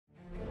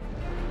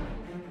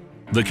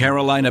The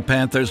Carolina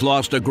Panthers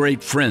lost a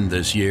great friend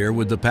this year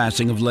with the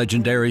passing of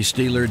legendary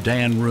Steeler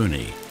Dan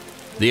Rooney.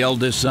 The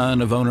eldest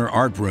son of owner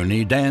Art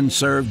Rooney, Dan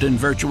served in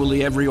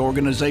virtually every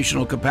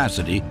organizational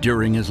capacity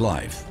during his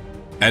life.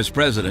 As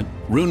president,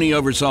 Rooney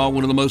oversaw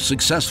one of the most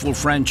successful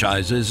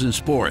franchises in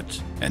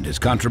sports, and his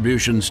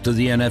contributions to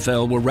the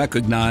NFL were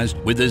recognized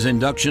with his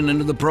induction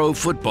into the Pro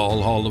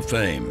Football Hall of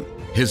Fame.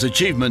 His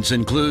achievements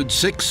include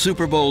 6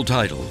 Super Bowl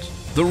titles,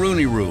 the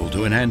Rooney Rule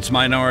to enhance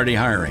minority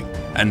hiring,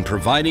 and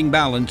providing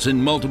balance in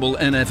multiple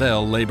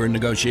NFL labor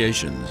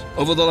negotiations.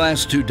 Over the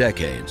last 2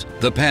 decades,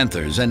 the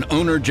Panthers and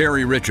owner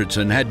Jerry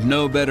Richardson had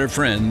no better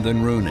friend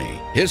than Rooney.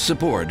 His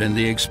support in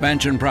the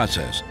expansion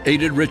process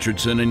aided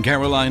Richardson and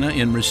Carolina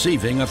in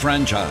receiving a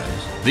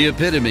franchise, the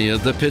epitome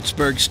of the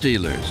Pittsburgh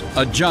Steelers,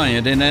 a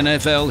giant in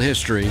NFL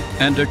history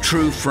and a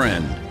true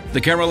friend.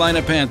 The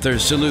Carolina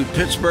Panthers salute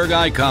Pittsburgh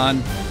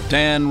icon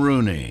Dan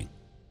Rooney.